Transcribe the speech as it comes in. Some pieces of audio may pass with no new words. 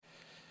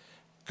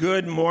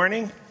Good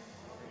morning.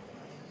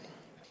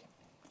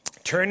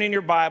 Turn in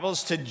your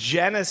Bibles to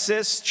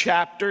Genesis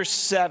chapter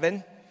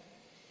 7.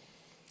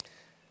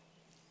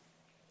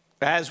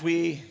 As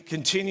we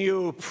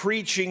continue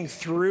preaching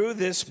through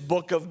this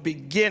book of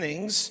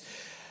beginnings,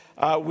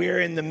 we're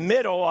in the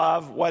middle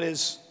of what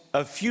is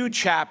a few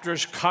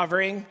chapters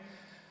covering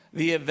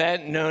the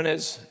event known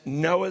as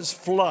Noah's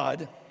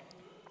flood.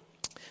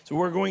 So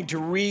we're going to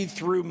read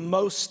through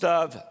most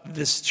of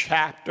this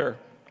chapter,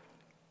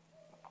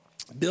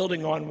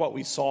 building on what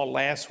we saw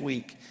last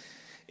week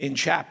in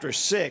chapter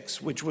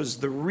 6, which was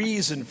the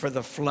reason for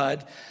the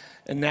flood.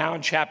 And now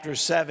in chapter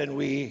 7,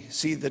 we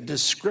see the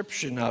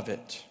description of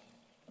it.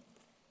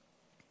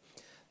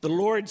 The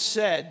Lord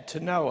said to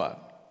Noah,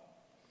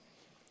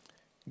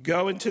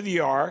 "Go into the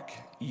ark,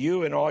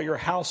 you and all your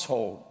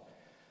household,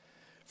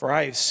 for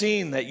I have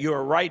seen that you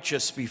are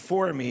righteous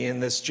before me in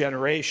this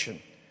generation.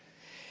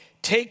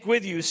 Take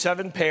with you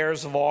 7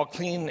 pairs of all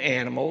clean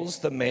animals,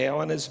 the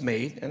male and his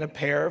mate, and a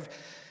pair of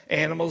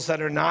animals that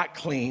are not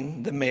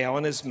clean, the male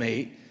and his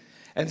mate,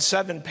 and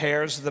 7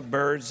 pairs of the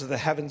birds of the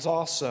heavens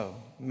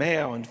also,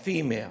 male and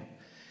female,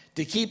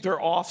 to keep their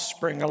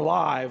offspring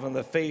alive on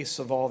the face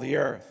of all the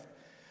earth.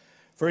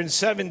 For in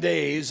 7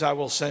 days I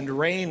will send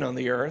rain on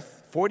the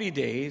earth, 40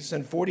 days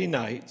and 40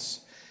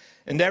 nights,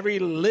 and every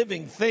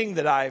living thing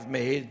that I have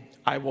made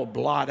I will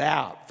blot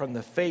out from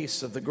the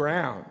face of the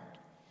ground."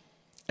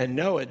 And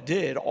Noah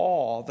did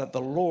all that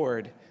the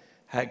Lord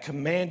had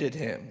commanded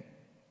him.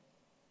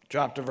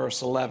 Drop to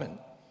verse 11.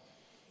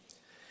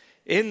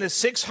 In the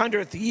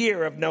 600th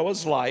year of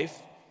Noah's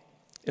life,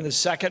 in the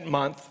 2nd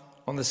month,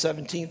 on the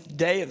 17th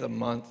day of the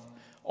month,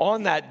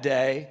 on that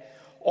day,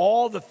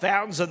 all the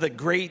fountains of the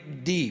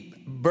great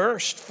deep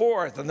burst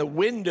forth, and the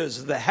windows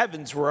of the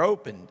heavens were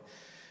opened,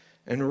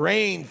 and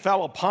rain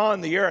fell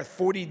upon the earth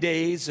 40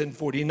 days and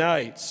 40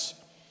 nights.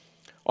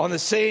 On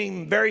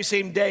the very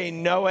same day,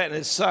 Noah and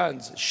his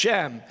sons,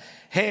 Shem,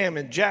 Ham,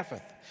 and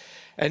Japheth,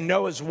 and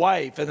Noah's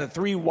wife and the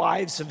 3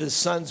 wives of his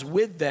sons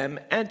with them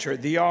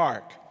entered the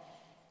ark.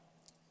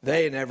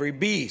 They and every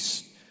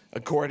beast,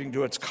 according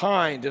to its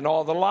kind, and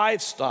all the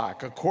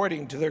livestock,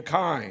 according to their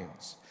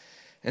kinds,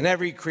 and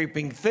every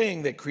creeping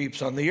thing that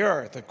creeps on the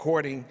earth,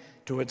 according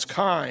to its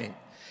kind,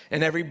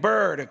 and every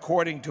bird,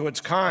 according to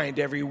its kind,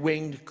 every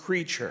winged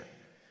creature.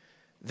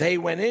 They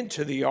went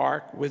into the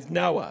ark with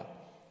Noah,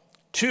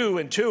 2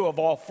 and 2 of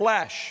all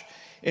flesh,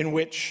 in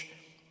which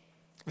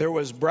there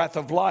was breath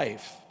of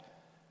life.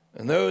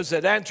 And those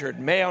that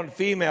entered, male and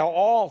female,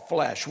 all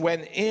flesh,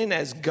 went in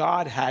as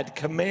God had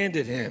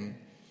commanded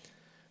him.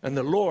 And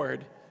the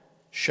Lord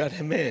shut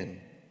him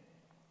in.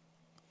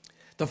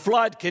 The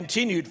flood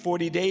continued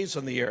 40 days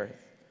on the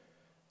earth.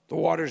 The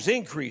waters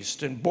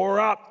increased and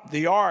bore up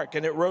the ark,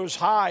 and it rose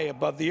high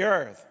above the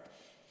earth.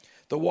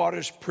 The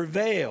waters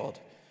prevailed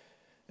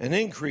and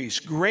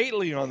increased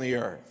greatly on the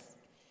earth.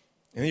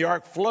 And the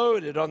ark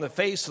floated on the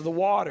face of the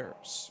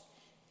waters.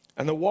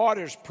 And the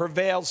waters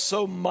prevailed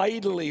so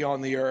mightily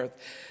on the earth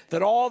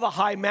that all the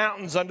high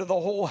mountains under the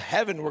whole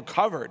heaven were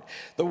covered.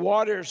 The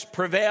waters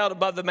prevailed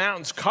above the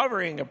mountains,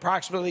 covering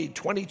approximately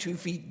 22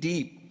 feet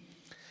deep.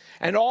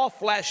 And all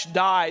flesh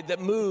died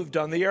that moved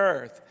on the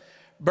earth,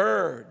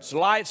 birds,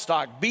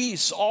 livestock,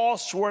 beasts, all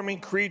swarming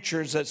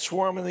creatures that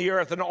swarm on the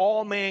earth, and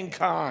all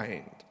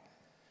mankind.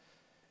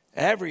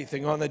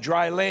 Everything on the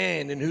dry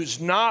land in whose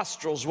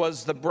nostrils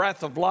was the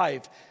breath of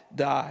life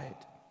died.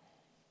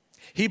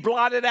 He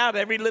blotted out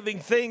every living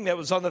thing that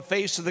was on the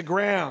face of the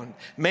ground,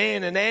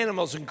 man and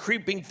animals and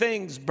creeping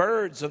things,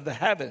 birds of the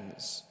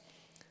heavens.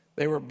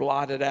 They were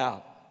blotted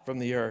out from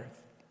the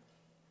earth.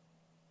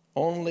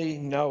 Only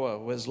Noah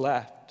was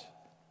left,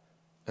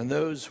 and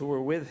those who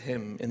were with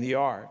him in the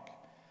ark.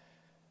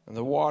 And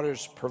the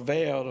waters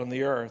prevailed on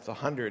the earth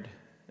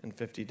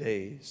 150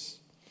 days.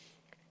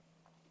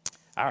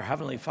 Our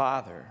Heavenly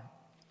Father,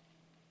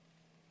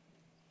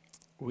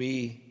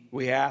 we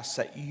ask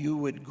that you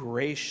would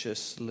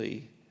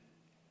graciously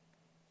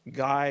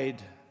guide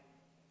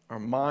our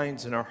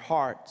minds and our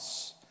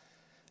hearts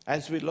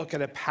as we look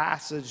at a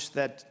passage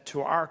that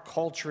to our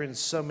culture in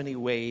so many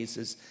ways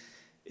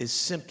is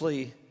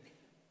simply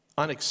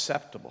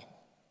unacceptable,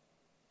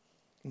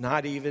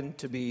 not even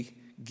to be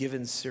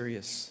given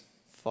serious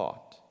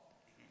thought.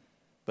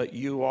 But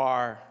you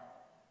are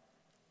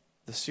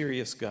the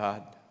serious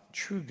God,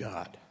 true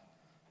God,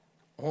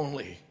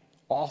 only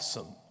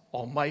awesome,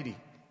 almighty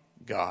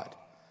God,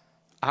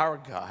 our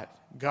God,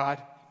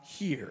 God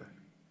here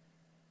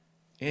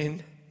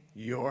in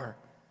your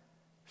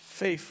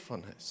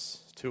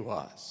faithfulness to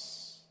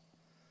us.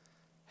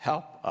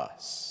 Help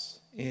us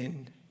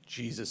in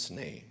Jesus'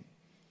 name.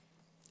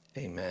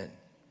 Amen.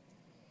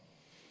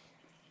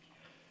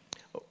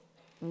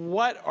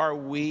 What are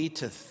we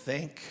to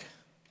think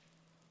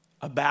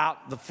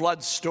about the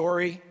flood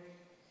story?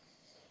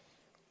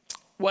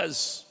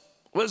 Was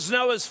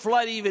Noah's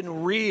flood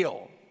even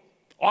real?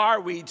 Are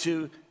we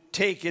to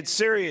take it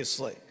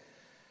seriously?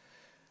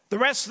 The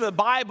rest of the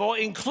Bible,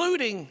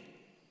 including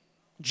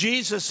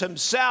Jesus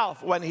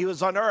himself when he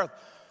was on earth,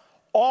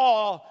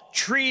 all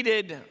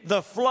treated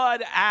the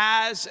flood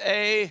as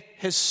a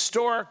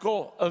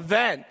historical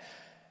event.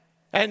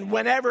 And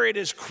whenever it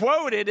is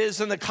quoted, it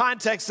is in the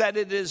context that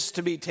it is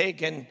to be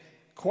taken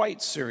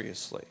quite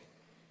seriously.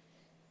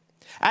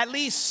 At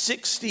least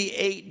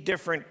 68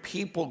 different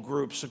people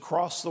groups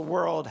across the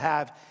world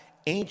have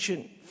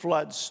ancient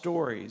flood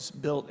stories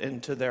built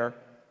into their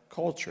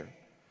culture.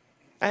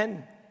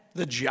 And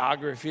the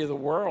geography of the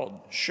world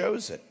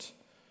shows it.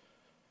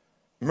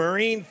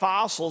 Marine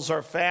fossils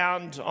are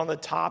found on the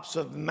tops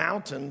of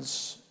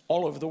mountains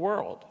all over the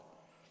world.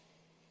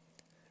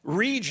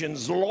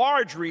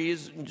 Large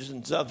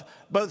regions of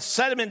both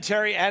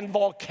sedimentary and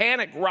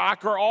volcanic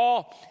rock are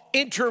all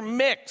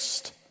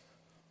intermixed.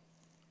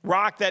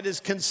 Rock that is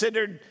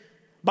considered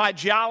by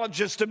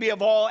geologists to be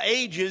of all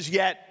ages,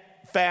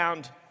 yet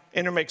found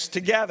intermixed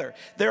together.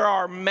 There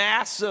are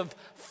massive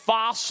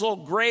fossil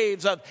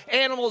graves of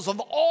animals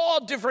of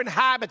all different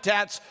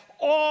habitats,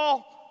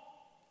 all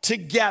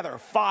together,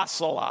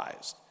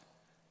 fossilized,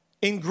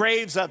 in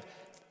graves of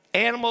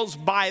animals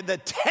by the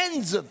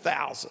tens of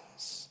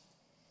thousands.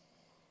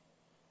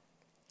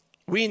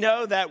 We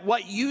know that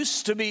what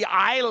used to be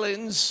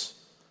islands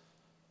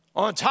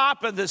on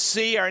top of the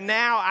sea are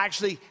now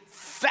actually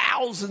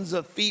thousands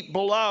of feet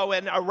below,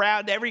 and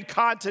around every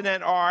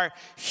continent are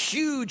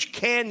huge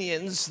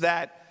canyons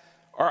that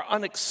are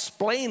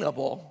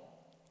unexplainable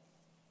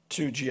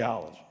to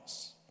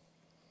geologists.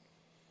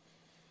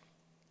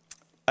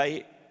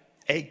 A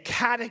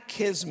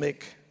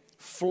cataclysmic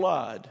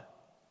flood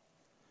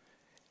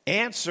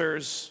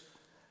answers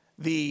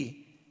the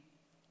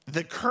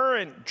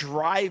current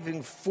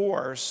driving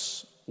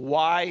force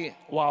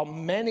while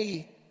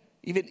many,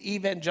 even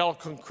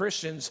evangelical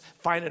Christians,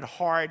 find it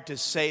hard to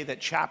say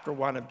that chapter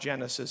 1 of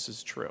Genesis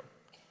is true.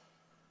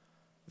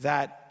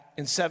 That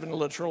in 7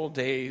 literal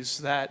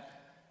days that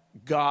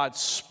God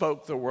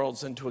spoke the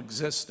worlds into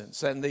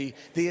existence. And the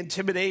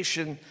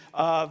intimidation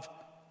of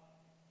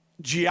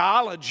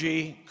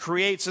geology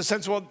creates a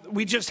sense, well,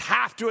 we just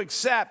have to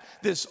accept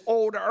this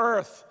old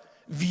earth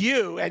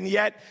view. And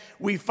yet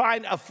we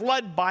find a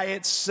flood by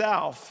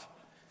itself,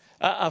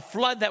 a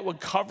flood that would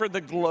cover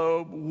the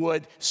globe,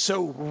 would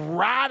so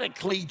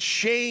radically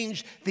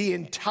change the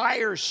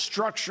entire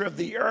structure of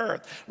the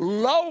earth,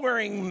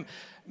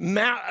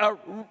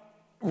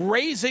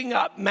 raising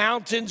up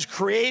mountains,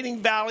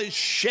 creating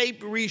valleys,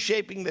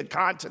 reshaping the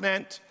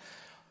continent.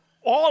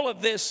 All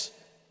of this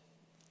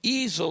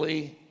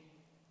easily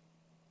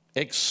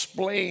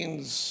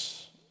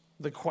explains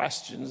the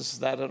questions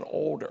that an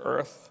old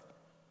earth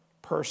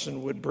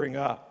person would bring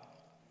up.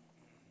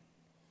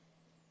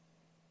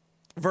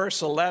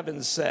 Verse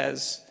 11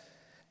 says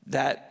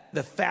that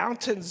the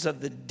fountains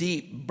of the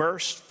deep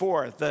burst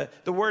forth.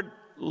 The word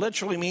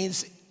literally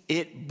means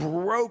it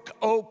broke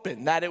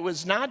open, that it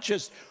was not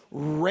just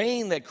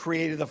rain that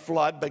created the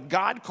flood, but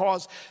God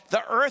caused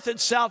the earth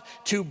itself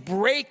to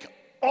break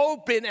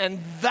open, and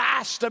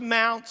vast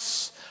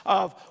amounts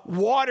of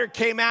water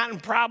came out,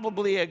 and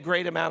probably a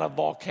great amount of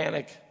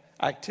volcanic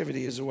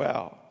activity as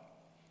well.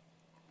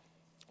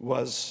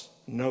 Was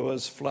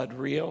Noah's flood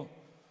real?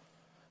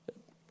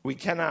 We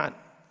cannot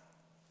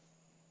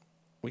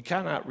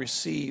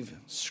receive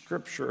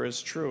Scripture as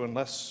true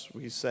unless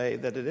we say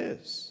that it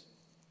is.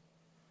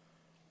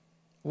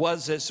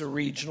 Was this a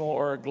regional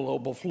or a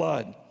global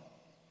flood?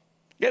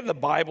 Again, the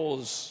Bible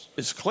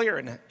is clear,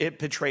 and it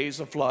portrays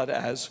the flood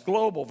as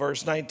global.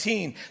 Verse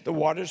 19, the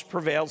waters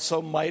prevailed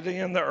so mightily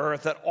in the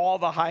earth that all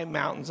the high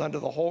mountains under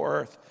the whole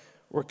earth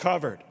were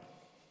covered.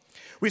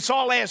 We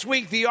saw last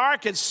week the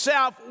ark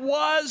itself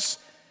was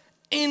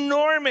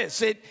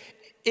enormous. It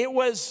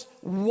was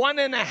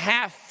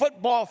 1.5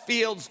 football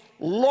fields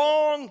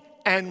long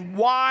and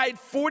wide,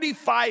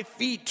 45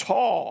 feet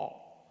tall.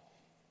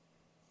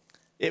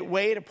 It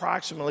weighed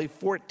approximately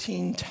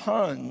 14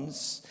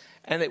 tons,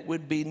 and it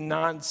would be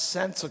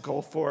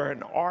nonsensical for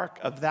an ark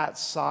of that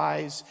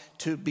size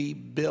to be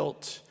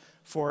built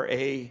for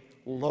a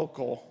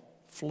local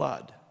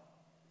flood.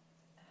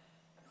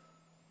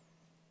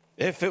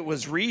 If it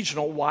was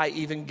regional, why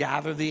even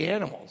gather the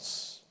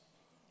animals?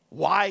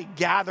 Why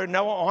gather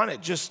Noah on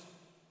it? Just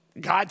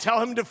God tell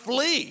him to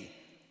flee.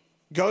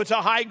 Go to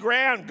high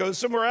ground. Go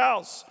somewhere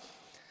else.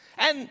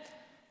 And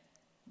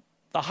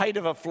the height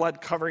of a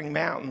flood covering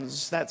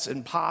mountains, that's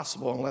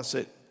impossible unless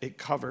it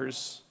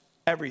covers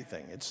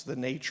everything. It's the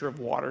nature of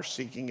water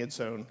seeking its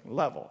own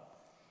level.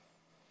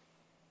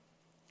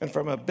 And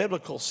from a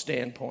biblical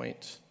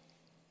standpoint,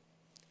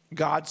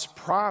 God's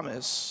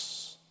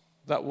promise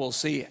that we'll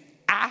see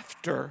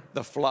after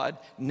the flood,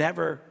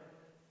 never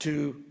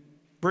to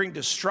bring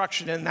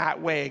destruction in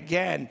that way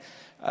again,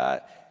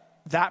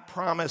 that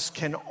promise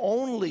can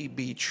only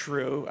be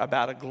true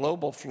about a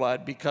global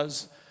flood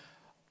because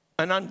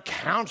an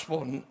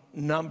uncountable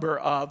number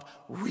of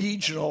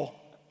regional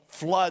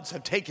floods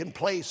have taken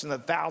place in the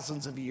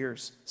thousands of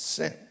years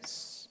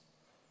since.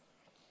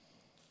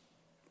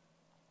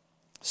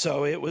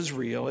 So it was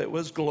real, it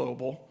was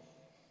global.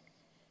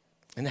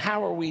 And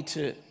how are we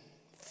to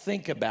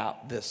think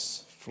about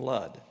this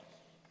flood?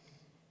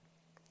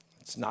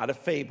 It's not a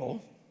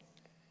fable.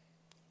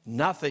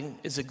 Nothing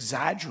is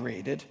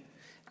exaggerated,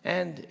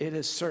 and it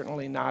is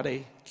certainly not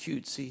a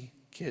cutesy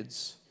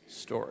kid's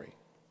story.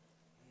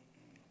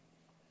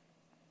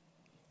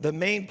 The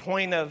main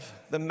point of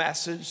the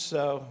message,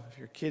 so if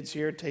your kid's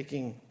here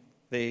taking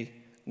the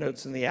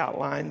notes in the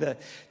outline,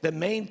 the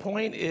main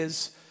point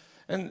is,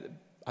 and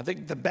I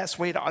think the best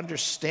way to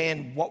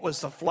understand what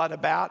was the flood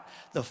about,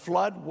 the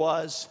flood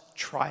was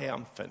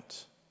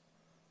triumphant.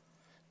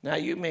 Now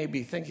you may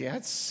be thinking,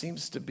 that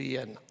seems to be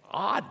an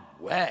odd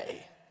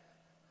way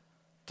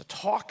to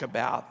talk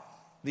about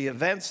the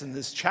events in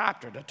this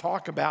chapter, to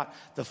talk about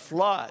the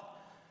flood.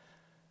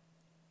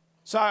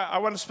 So I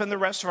want to spend the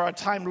rest of our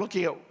time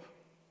looking at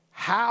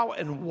how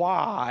and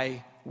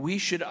why we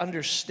should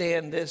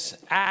understand this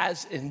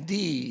as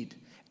indeed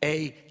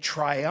a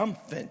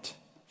triumphant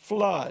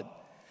flood.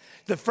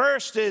 The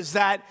first is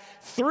that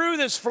through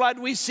this flood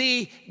we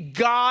see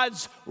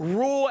God's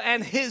rule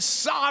and his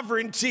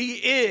sovereignty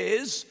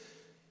is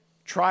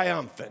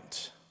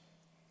triumphant.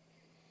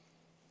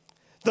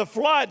 The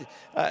flood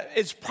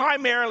is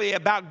primarily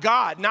about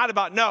God, not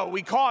about Noah.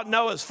 We call it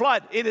Noah's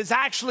flood. It is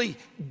actually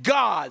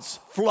God's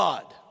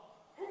flood.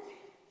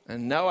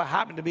 And Noah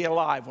happened to be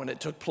alive when it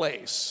took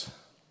place.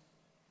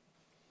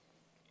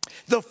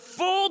 The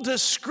full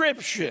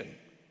description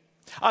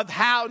of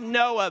how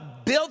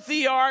Noah built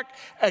the ark,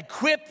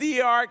 equipped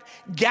the ark,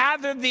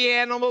 gathered the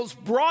animals,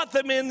 brought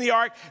them in the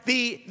ark,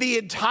 the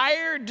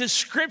entire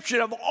description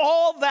of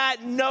all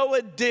that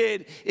Noah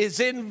did is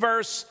in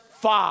verse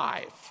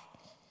 5.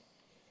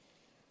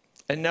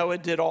 And Noah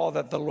did all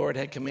that the Lord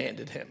had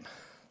commanded him.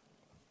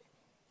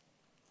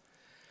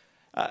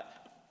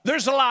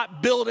 There's a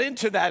lot built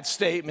into that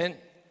statement,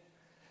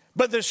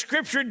 but the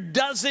scripture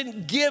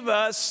doesn't give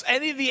us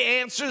any of the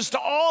answers to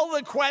all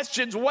the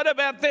questions. What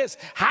about this?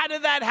 How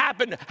did that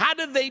happen? How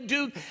did they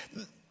do?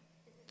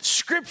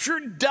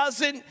 Scripture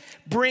doesn't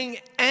bring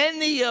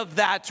any of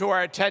that to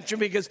our attention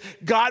because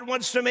God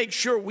wants to make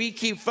sure we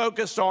keep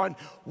focused on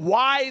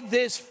why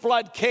this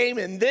flood came,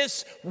 and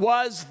this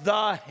was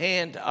the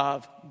hand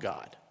of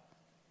God.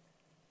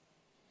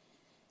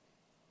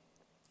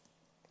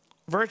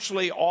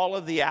 Virtually all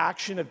of the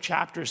action of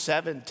chapter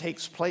 7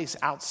 takes place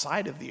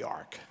outside of the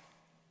ark,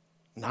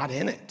 not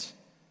in it.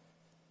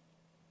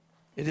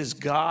 It is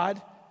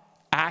God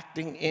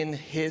acting in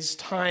his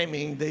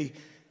timing,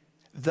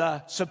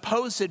 the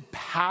supposed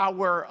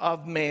power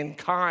of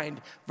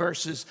mankind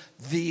versus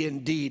the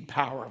indeed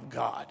power of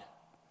God.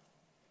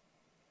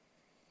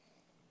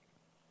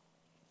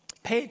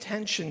 Pay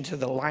attention to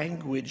the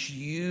language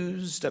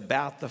used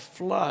about the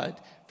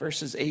flood,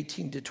 verses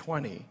 18 to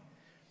 20.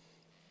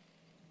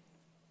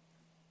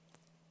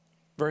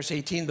 Verse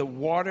 18, the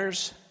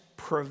waters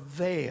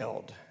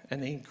prevailed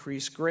and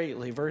increased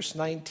greatly. Verse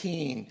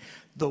 19,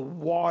 the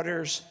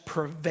waters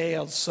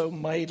prevailed so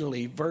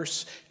mightily.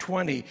 Verse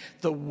 20,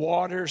 the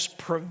waters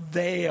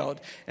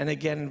prevailed. And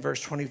again in verse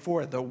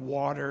 24, the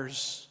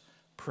waters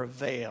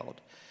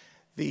prevailed.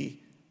 The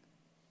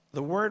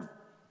word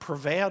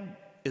prevailed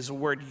is a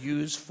word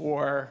used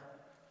for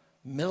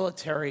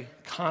military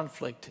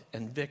conflict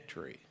and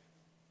victory.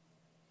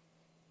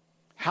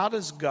 How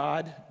does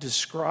God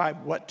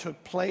describe what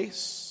took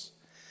place?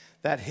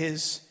 That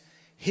his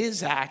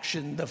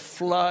action, the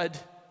flood,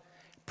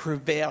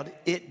 prevailed.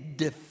 It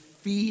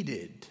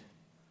defeated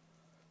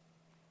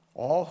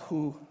all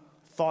who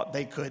thought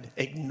they could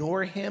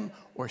ignore him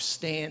or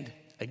stand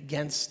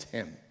against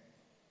him.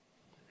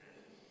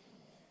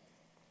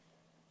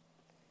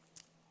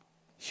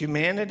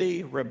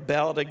 Humanity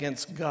rebelled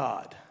against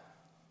God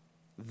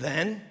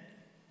then,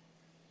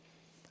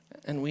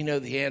 and we know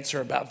the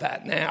answer about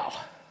that now.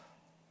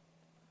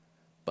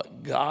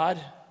 But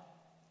God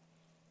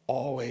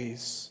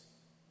always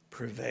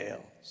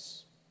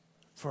prevails.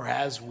 For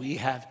as we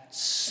have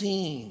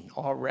seen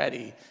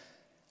already,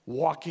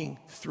 walking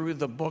through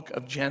the book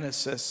of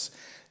Genesis,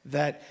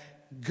 that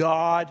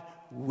God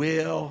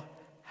will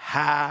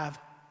have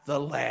the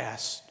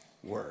last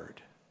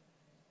word.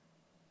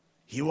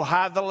 He will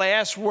have the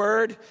last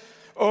word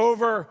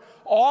over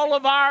all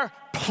of our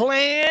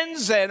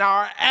plans and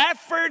our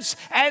efforts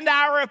and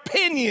our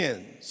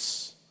opinions.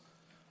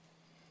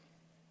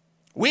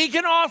 We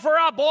can offer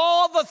up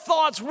all the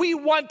thoughts we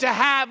want to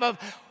have of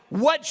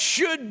what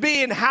should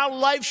be and how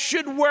life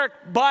should work,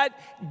 but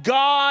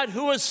God,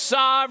 who is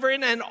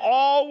sovereign and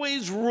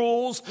always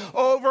rules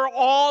over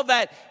all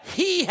that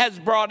he has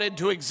brought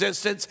into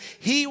existence,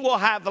 he will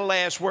have the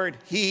last word.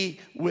 He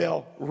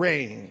will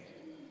reign.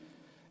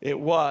 It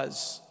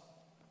was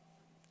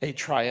a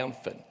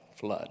triumphant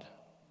flood.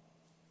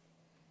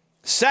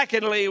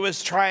 Secondly, it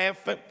was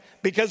triumphant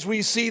because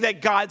we see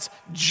that God's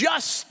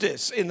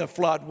justice in the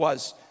flood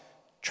was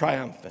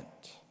triumphant.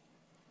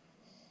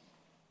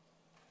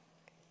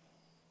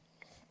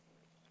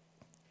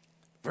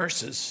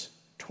 Verses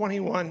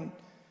 21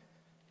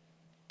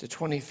 to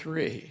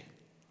 23.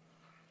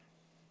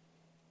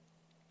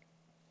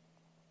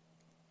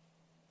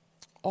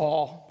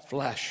 All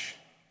flesh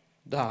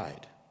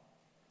died.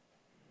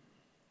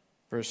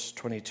 Verse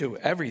 22,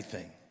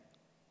 everything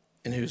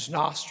in whose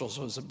nostrils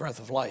was the breath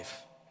of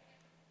life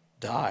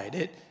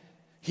died.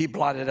 He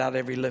blotted out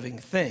every living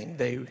thing.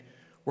 They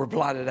were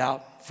blotted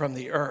out from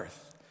the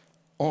earth.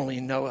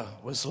 Only Noah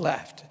was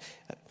left.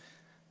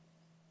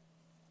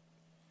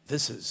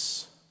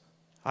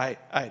 I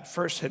at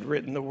first had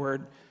written the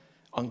word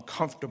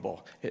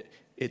uncomfortable.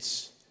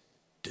 It's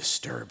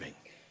disturbing.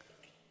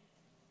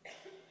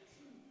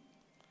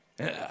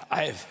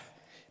 I've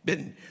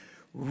been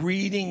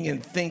reading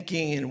and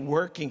thinking and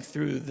working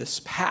through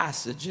this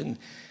passage and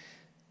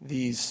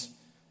these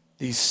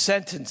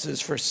sentences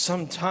for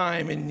some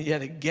time, and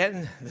yet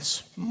again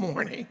this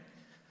morning,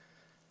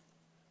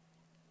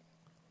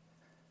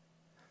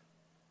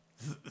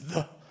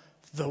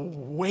 the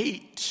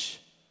weight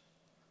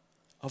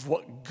of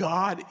what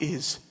God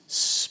is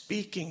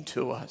speaking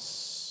to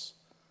us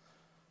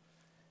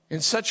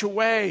in such a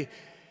way.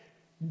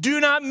 Do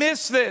not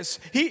miss this.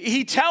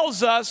 He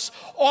tells us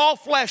all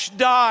flesh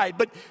died,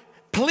 but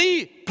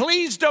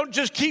please don't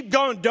just keep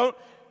going.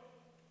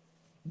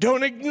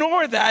 Don't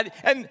ignore that.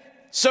 And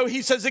so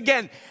he says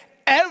again,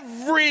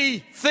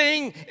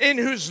 everything in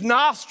whose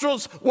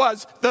nostrils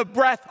was the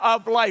breath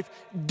of life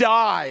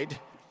died.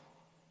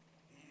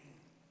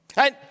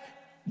 And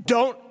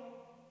don't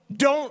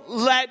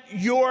let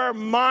your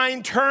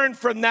mind turn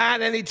from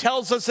that. And he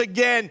tells us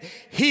again,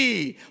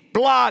 he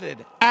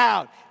blotted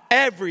out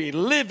every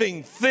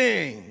living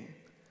thing.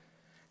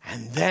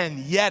 And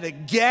then yet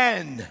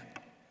again,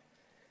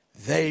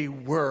 they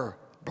were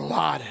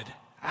blotted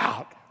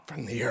out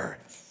from the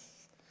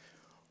earth.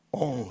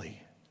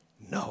 Only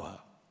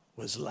Noah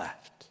was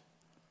left.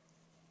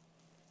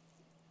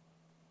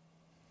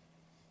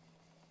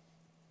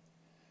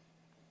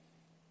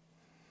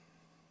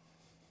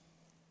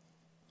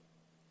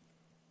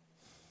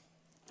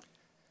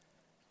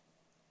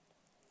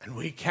 And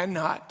we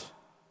cannot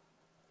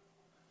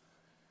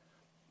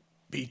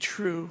be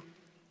true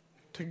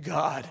to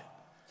God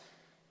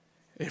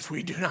if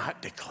we do not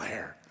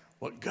declare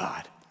what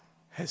God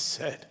has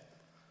said,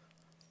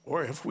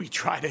 or if we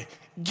try to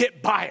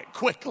get by it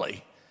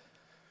quickly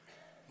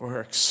or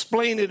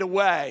explain it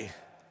away,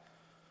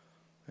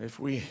 if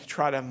we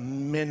try to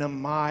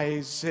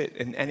minimize it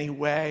in any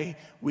way,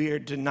 we are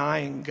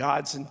denying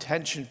God's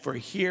intention. For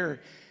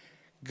here,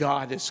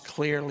 God is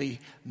clearly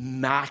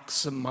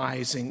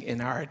maximizing in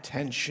our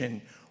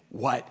attention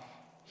what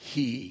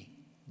he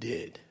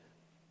did.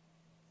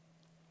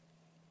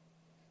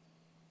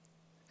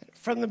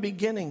 From the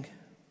beginning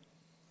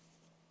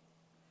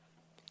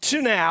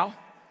to now,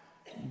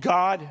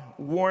 God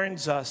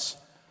warns us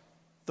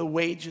the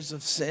wages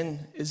of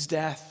sin is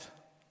death.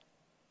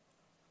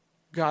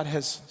 God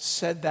has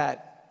said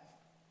that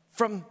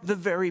from the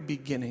very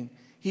beginning.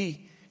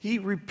 He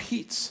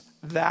repeats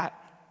that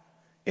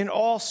in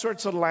all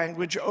sorts of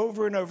language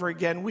over and over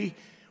again.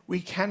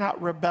 We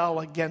cannot rebel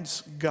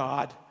against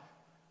God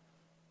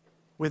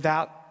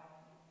without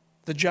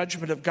the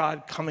judgment of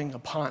God coming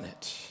upon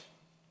it.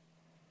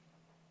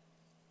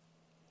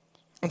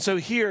 And so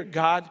here,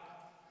 God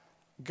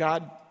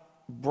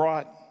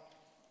brought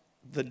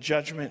the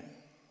judgment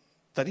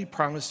that he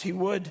promised he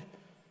would.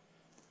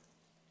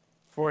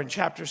 For in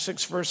chapter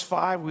 6, verse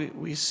 5,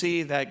 we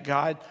see that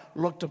God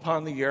looked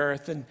upon the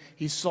earth and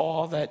he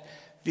saw that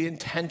the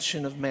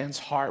intention of man's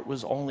heart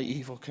was only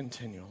evil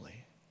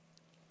continually.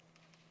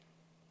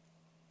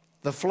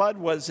 The flood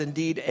was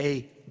indeed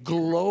a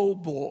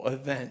global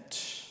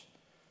event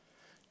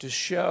to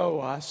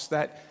show us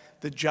that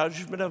the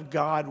judgment of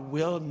God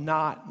will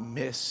not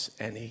miss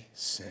any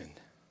sin.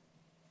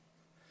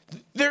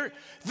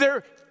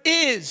 There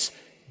is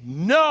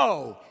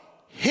no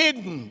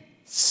hidden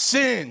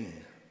sin.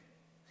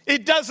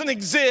 It doesn't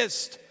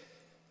exist.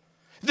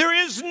 There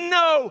is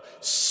no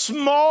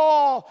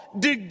small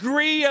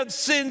degree of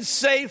sin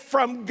safe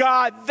from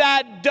God.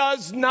 That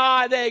does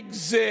not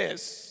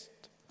exist.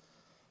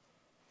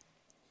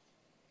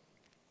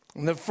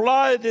 And the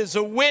flood is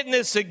a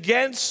witness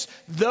against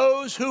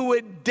those who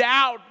would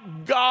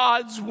doubt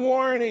God's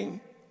warning.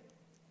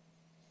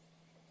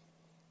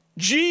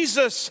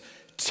 Jesus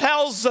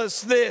tells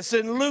us this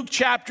in Luke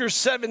chapter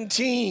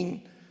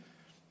 17.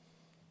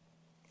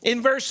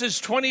 In verses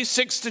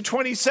 26 to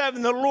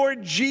 27, the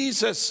Lord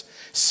Jesus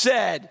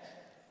said,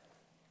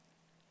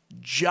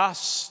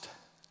 "Just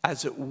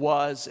as it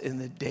was in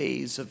the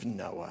days of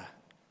Noah,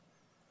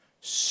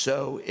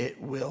 so it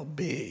will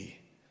be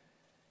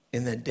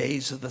in the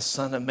days of the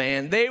Son of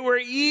Man. They were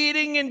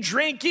eating and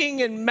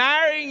drinking and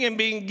marrying and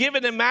being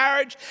given in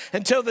marriage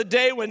until the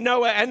day when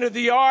Noah entered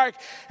the ark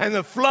and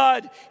the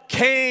flood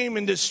came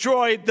and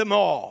destroyed them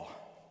all."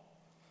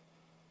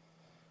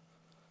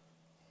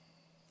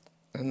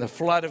 And the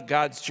flood of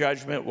God's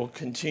judgment will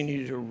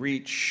continue to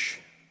reach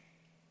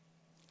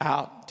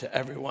out to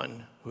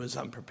everyone who is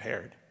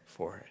unprepared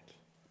for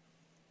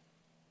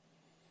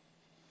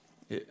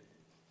it.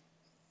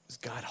 Is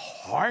God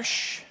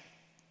harsh?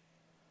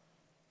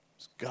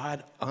 Is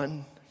God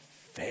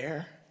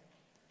unfair?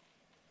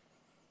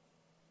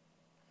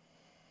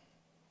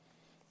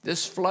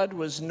 This flood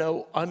was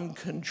no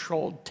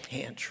uncontrolled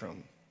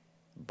tantrum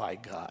by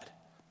God.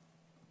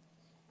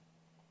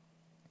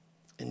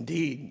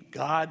 Indeed,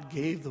 God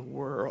gave the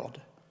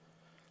world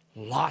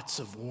lots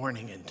of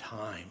warning and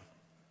time.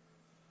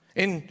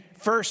 In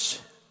 1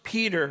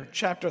 Peter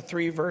chapter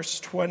 3, verse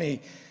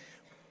 20,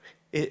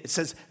 it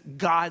says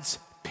God's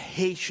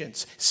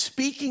patience.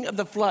 Speaking of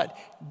the flood,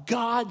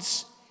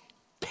 God's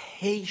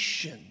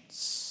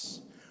patience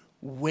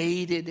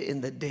waited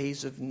in the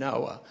days of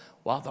Noah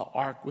while the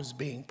ark was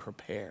being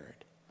prepared.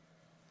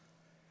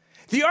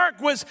 The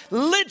ark was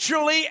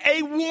literally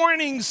a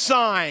warning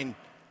sign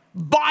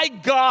by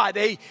God,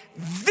 a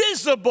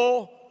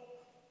visible,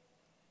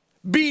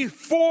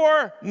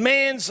 before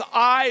man's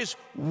eyes,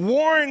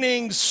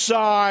 warning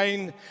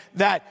sign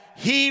that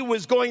he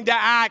was going to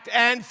act.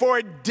 And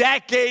for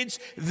decades,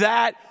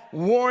 that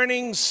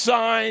warning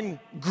sign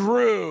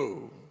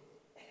grew.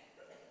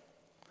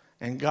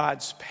 And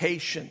God's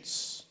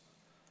patience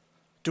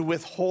to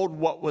withhold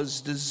what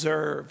was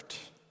deserved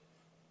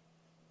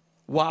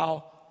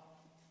while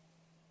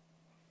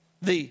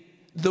the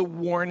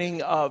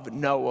warning of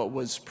Noah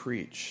was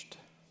preached.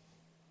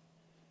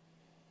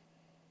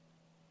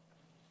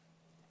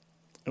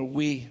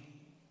 And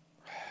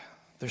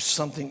there's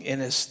something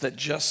in us that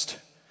just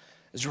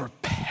is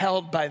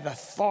repelled by the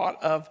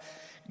thought of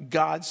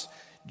God's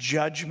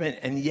judgment.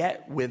 And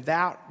yet,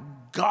 without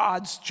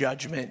God's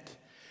judgment,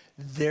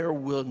 there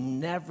will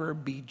never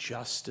be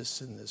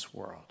justice in this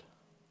world.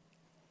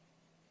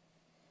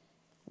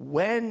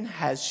 When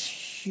has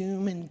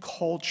human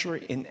culture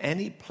in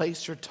any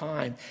place or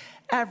time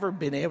ever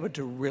been able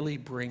to really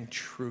bring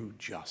true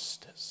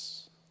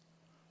justice?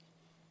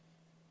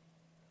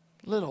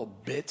 Little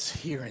bits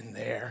here and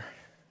there.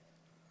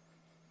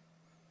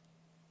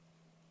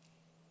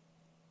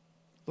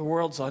 The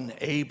world's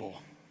unable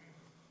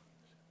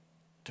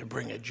to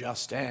bring a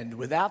just end.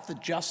 Without the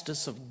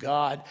justice of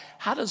God,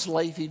 how does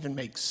life even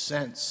make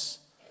sense?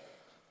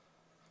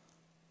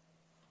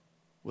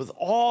 With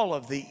all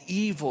of the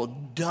evil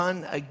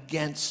done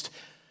against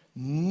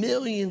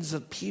millions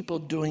of people,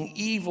 doing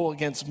evil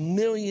against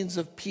millions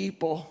of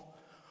people,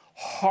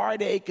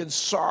 heartache and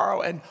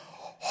sorrow and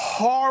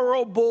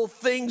horrible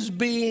things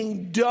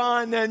being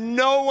done and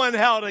no one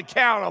held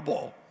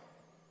accountable.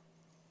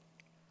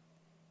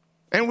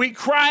 And we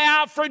cry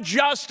out for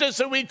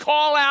justice and we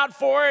call out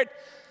for it.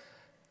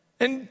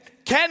 And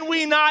can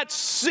we not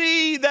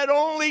see that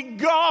only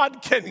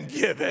God can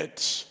give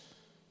it?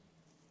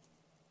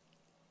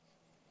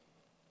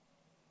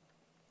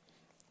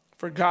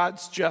 For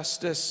God's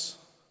justice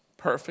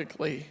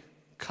perfectly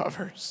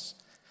covers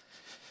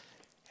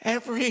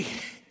every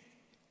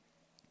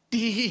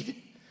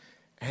deed,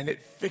 and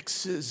it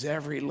fixes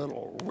every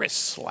little wrist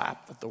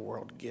slap that the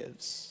world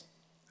gives.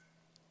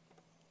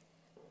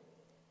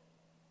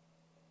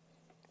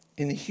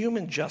 In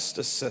human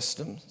justice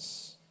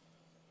systems,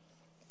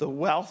 the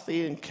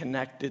wealthy and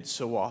connected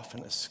so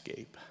often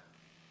escape.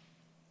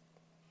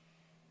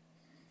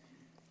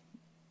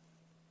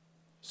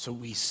 So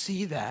we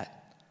see that.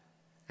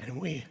 And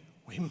we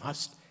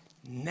must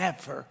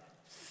never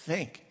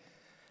think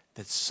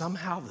that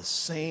somehow the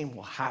same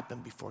will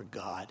happen before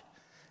God.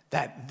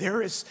 That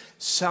there is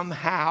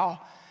somehow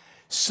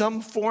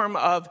some form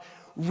of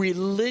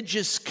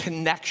religious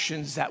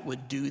connections that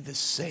would do the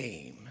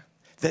same.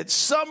 That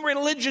some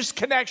religious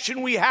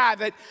connection we have,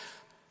 that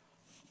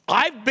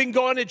I've been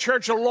going to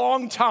church a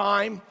long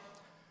time,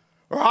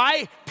 or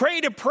I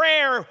prayed a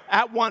prayer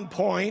at one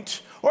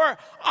point, or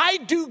I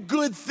do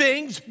good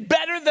things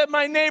better than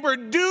my neighbor.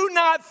 Do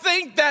not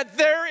think that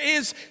there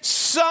is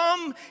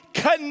some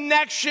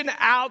connection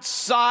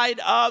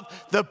outside of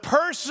the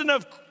person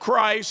of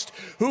Christ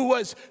who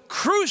was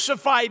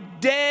crucified,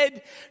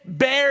 dead,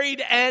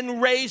 buried,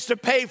 and raised to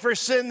pay for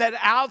sin, that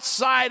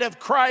outside of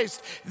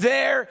Christ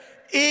there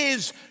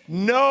is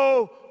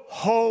no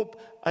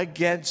hope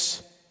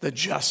against the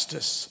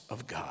justice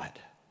of God.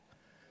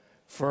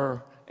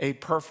 For a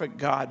perfect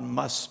God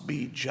must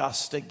be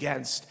just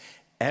against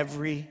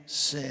every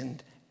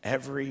sin,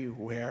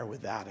 everywhere,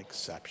 without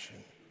exception.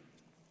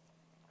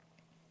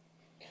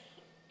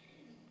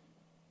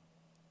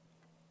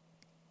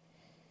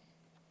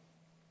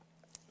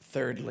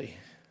 Thirdly,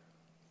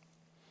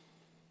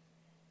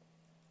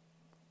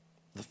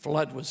 the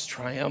flood was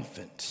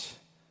triumphant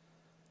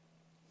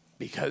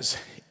because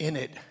in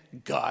it,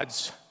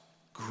 God's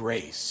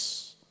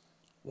grace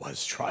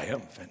was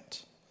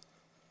triumphant.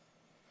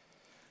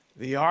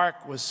 The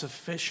ark was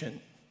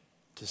sufficient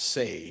to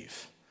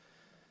save.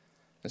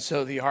 And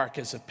so the ark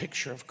is a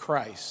picture of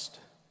Christ,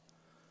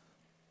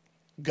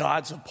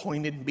 God's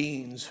appointed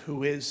means,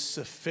 who is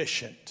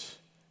sufficient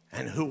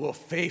and who will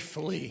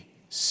faithfully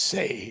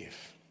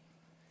save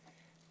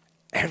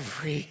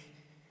every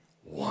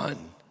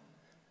one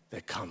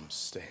that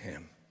comes to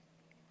him.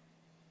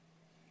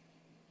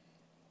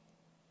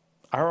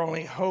 Our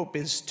only hope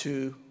is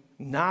to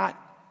not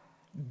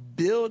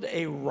build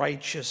a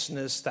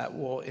righteousness that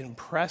will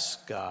impress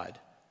God,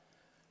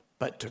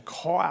 but to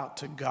call out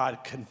to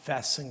God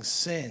confessing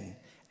sin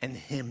and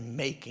him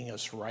making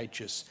us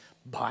righteous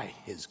by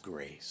his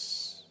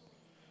grace.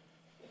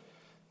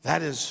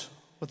 That is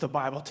what the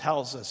Bible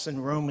tells us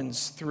in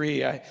Romans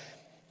 3. I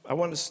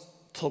want us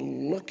to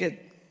look at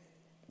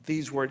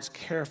these words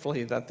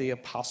carefully that the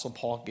Apostle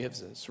Paul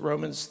gives us.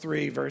 Romans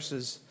 3,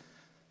 verses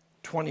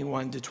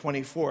 21 to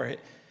 24.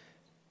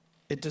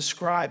 It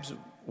describes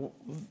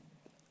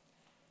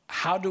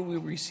how do we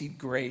receive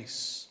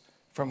grace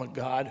from a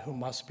God who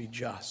must be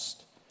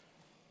just.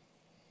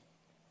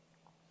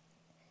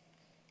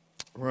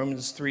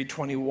 Romans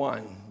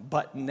 3:21.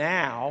 But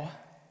now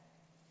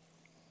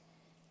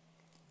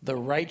the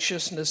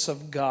righteousness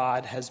of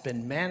God has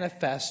been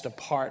manifest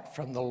apart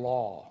from the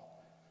law,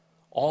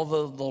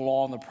 although the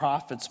law and the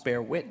prophets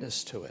bear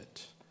witness to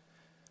it.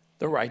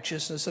 The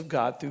righteousness of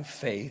God through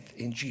faith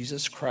in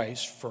Jesus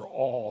Christ for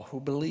all who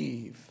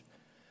believe.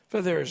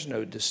 For there is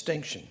no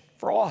distinction,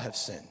 for all have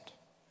sinned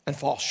and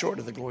fall short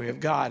of the glory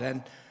of God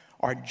and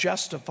are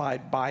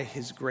justified by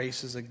his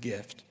grace as a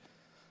gift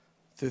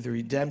through the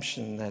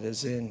redemption that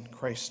is in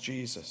Christ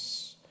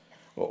Jesus.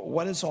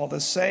 What is all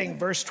this saying?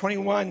 Verse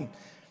 21,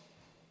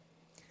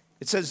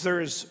 it says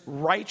there is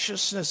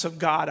righteousness of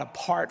God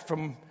apart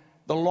from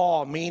the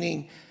law,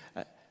 meaning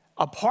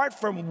apart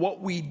from what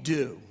we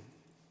do.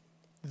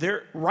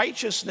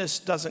 Righteousness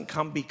doesn't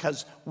come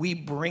because we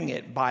bring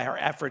it by our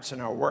efforts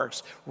and our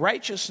works.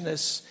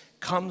 Righteousness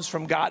comes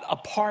from God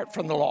apart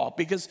from the law,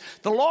 because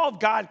the law of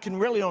God can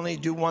really only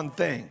do one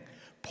thing: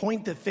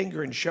 point the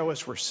finger and show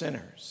us we're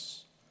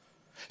sinners.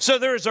 So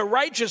there is a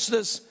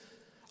righteousness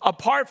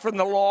apart from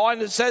the law,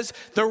 and it says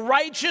the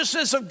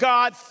righteousness of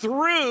God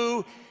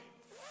through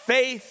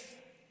faith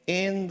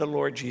in the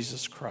Lord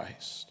Jesus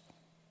Christ.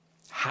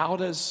 How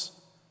does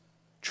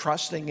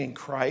trusting in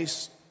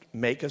Christ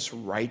make us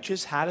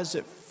righteous? How does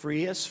it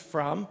free us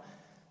from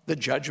the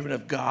judgment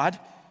of God?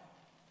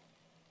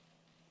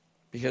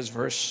 Because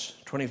verse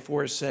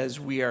 24 says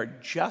we are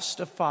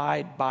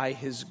justified by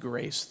his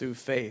grace through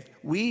faith.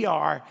 We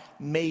are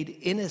made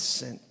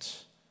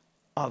innocent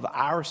of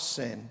our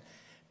sin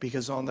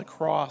because on the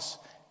cross,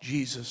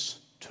 Jesus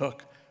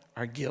took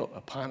our guilt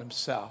upon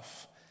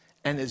himself.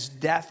 And his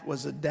death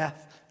was a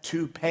death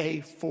to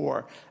pay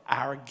for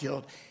our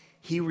guilt.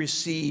 He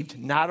received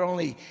not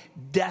only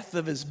death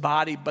of his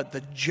body, but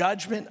the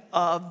judgment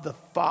of the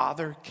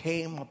Father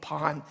came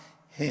upon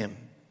him.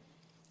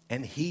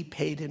 And he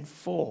paid in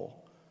full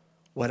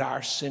what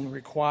our sin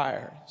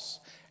requires.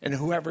 And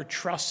whoever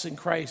trusts in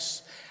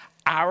Christ,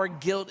 our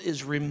guilt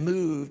is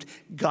removed.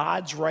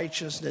 God's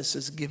righteousness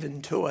is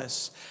given to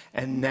us.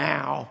 And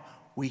now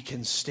we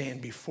can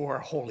stand before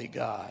a holy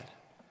God.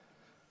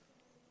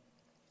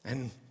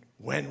 And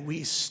when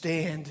we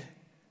stand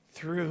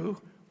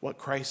through what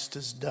Christ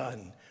has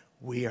done,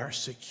 we are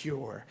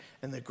secure,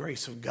 and the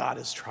grace of God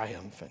is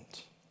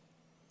triumphant.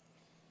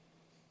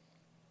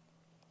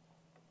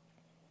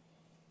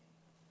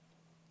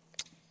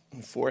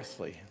 And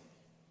fourthly,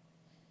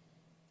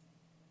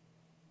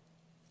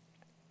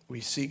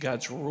 we see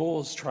God's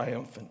rule is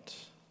triumphant.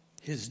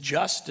 His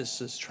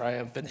justice is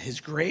triumphant. His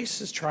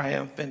grace is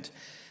triumphant.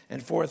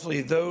 And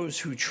fourthly, those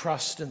who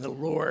trust in the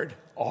Lord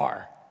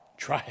are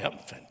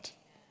triumphant.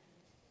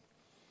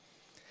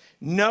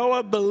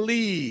 Noah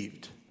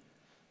believed.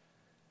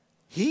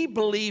 He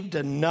believed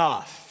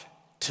enough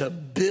to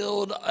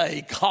build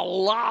a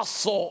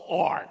colossal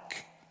ark.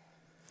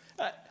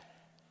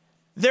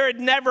 There had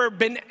never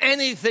been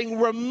anything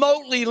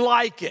remotely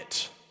like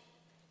it.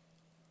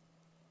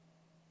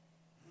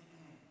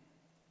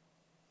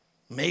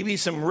 Maybe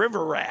some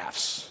river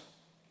rafts,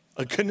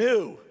 a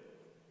canoe.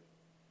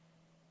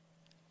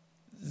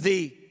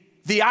 The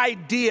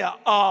idea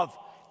of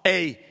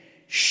a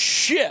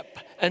ship,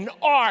 an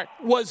ark,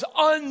 was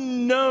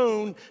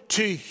unknown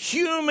to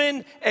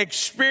human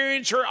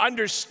experience or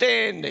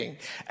understanding.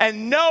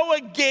 And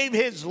Noah gave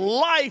his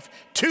life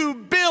to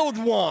build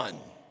one.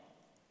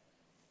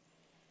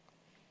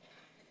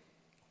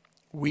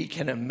 We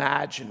can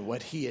imagine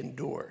what he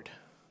endured.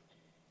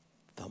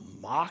 The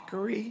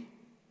mockery,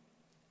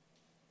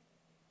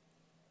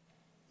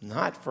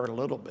 not for a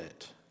little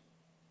bit.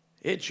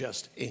 It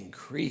just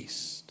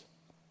increased.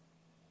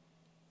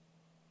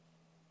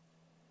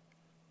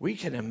 We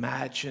can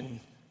imagine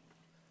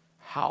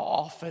how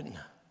often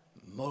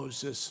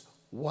Moses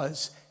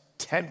was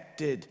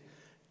tempted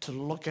to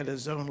look at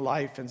his own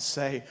life and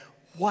say,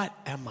 "What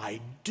am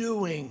I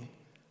doing?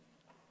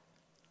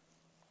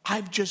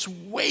 I've just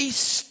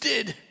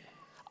wasted.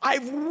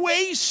 I've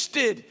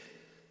wasted."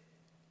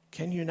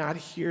 Can you not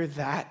hear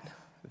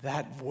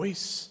that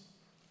voice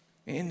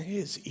in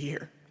his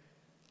ear?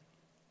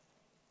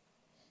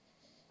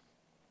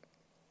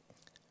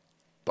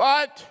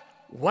 But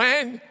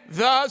when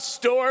the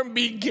storm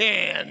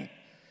began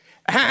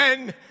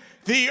and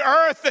the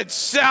earth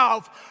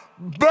itself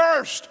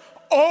burst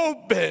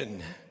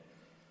open,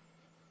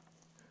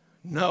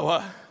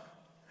 Noah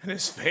and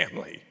his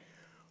family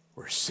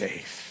were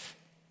safe.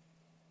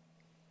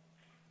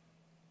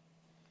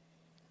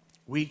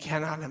 We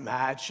cannot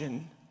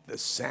imagine the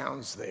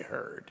sounds they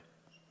heard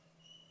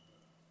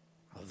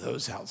of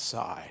those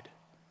outside,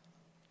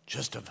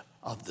 just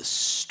of the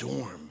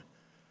storm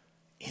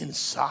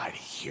inside,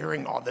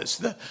 hearing all this,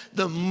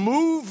 the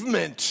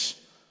movement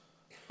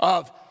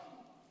of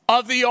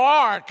of the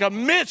ark,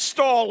 amidst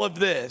all of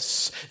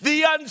this,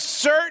 the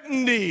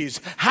uncertainties.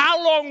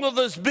 How long will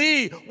this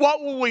be?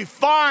 What will we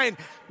find?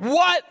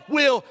 What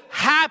will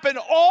happen?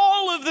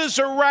 All of this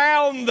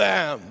around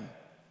them.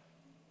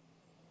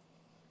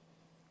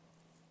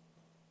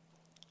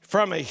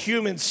 From a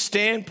human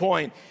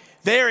standpoint,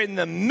 they're in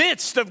the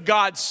midst of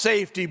God's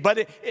safety,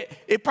 but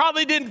it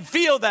probably didn't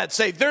feel that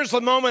safe. There's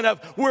a moment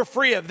of, we're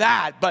free of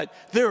that, but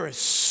there is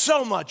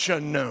so much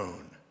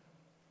unknown.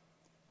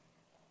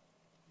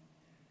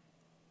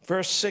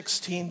 Verse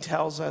 16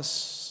 tells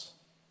us,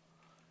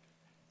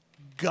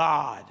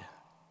 God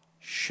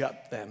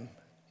shut them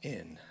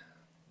in.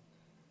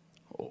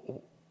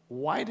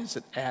 Why does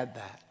it add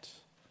that?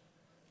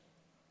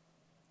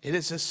 It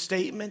is a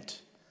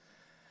statement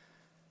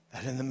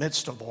that in the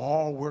midst of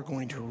all we're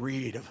going to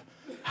read of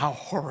how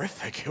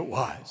horrific it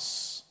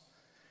was,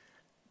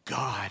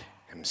 God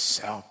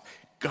himself,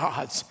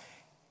 God's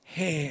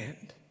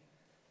hand,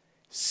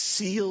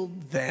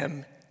 sealed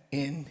them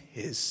in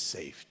his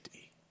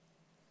safety.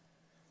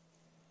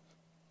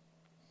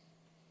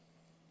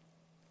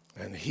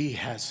 And he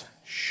has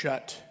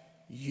shut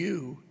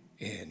you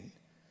in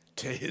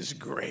to his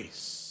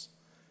grace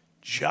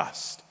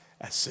just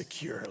as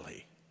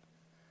securely.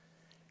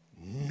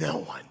 No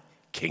one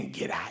can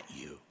get at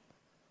you.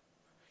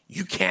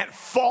 You can't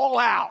fall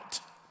out.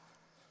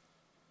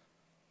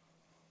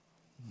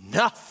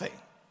 Nothing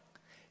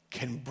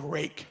can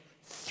break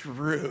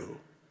through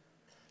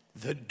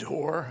the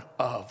door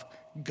of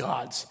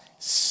God's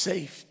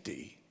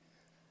safety.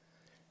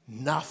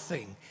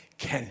 Nothing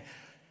can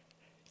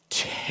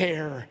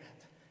tear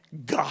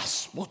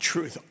gospel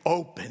truth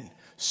open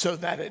so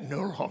that it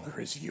no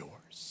longer is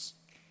yours.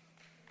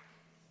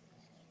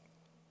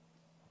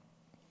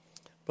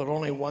 But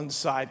only one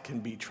side can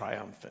be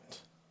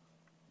triumphant.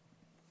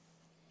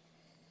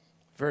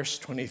 Verse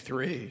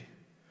 23,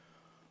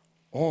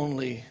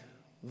 only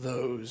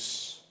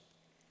those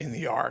in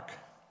the ark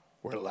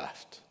were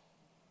left.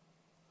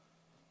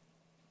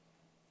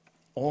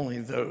 Only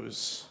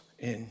those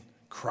in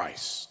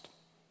Christ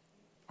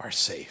are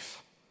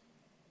safe.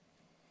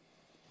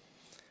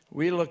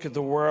 We look at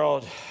the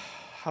world,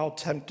 how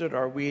tempted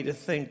are we to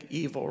think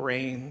evil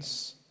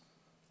reigns?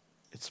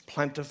 It's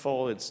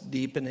plentiful, it's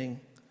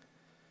deepening.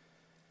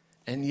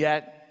 And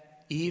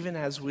yet, even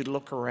as we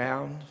look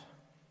around,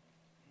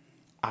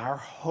 our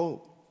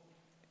hope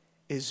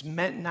is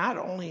meant not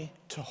only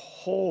to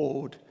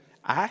hold,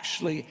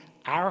 actually,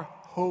 our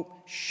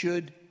hope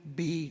should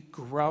be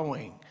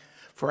growing.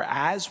 For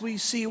as we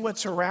see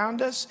what's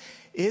around us,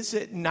 is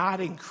it not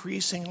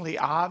increasingly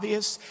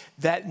obvious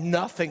that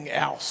nothing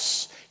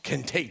else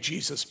can take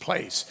Jesus'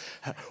 place?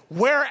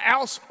 Where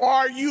else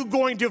are you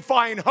going to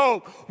find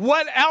hope?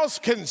 What else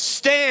can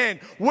stand?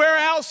 Where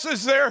else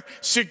is there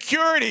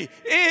security?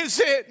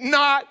 Is it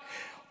not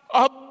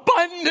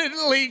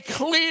abundantly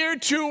clear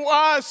to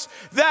us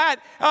that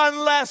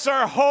unless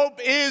our hope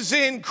is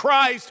in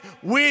Christ,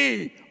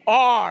 we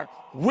are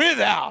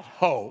without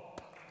hope?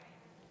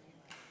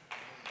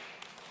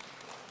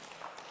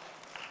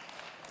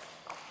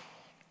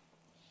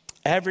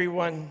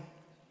 Everyone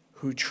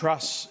who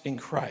trusts in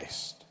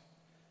Christ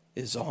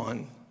is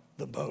on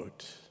the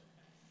boat.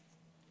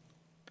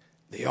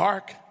 The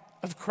ark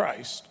of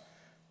Christ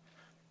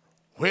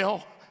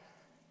will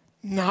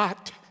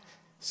not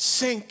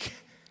sink.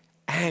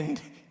 And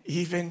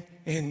even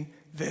in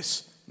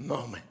this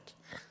moment,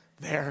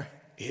 there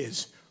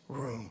is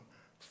room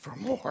for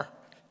more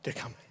to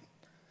come in.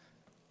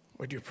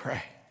 Would you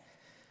pray?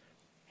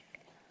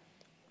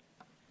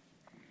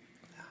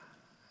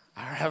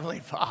 Our Heavenly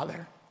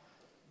Father,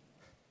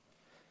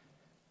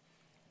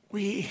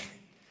 we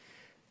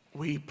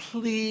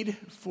plead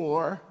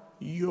for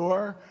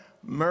your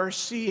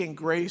mercy and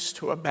grace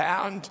to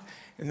abound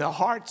in the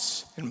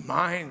hearts and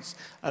minds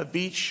of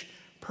each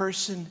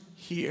person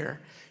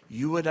here.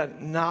 You would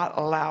not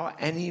allow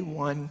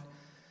anyone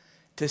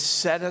to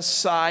set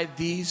aside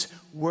these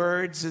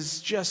words as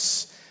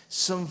just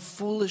some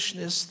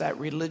foolishness that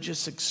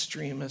religious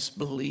extremists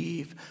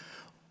believe,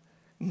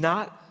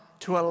 not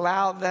to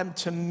allow them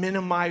to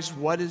minimize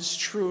what is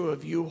true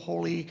of you,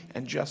 holy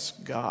and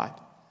just God.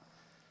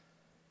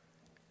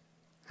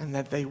 And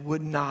that they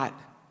would not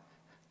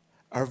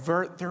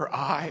avert their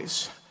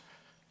eyes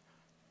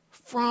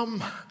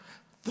from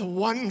the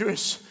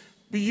wondrous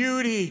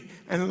beauty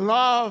and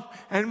love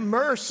and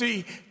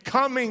mercy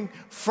coming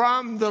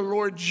from the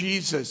Lord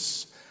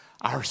Jesus,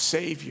 our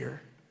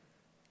Savior.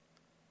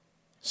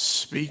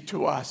 Speak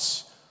to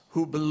us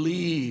who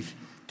believe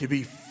to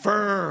be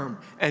firm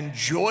and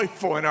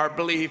joyful in our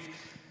belief,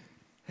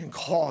 and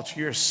call to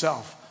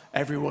yourself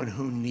everyone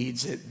who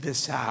needs it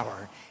this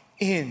hour.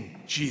 In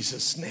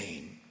Jesus'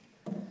 name.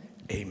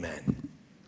 Amen.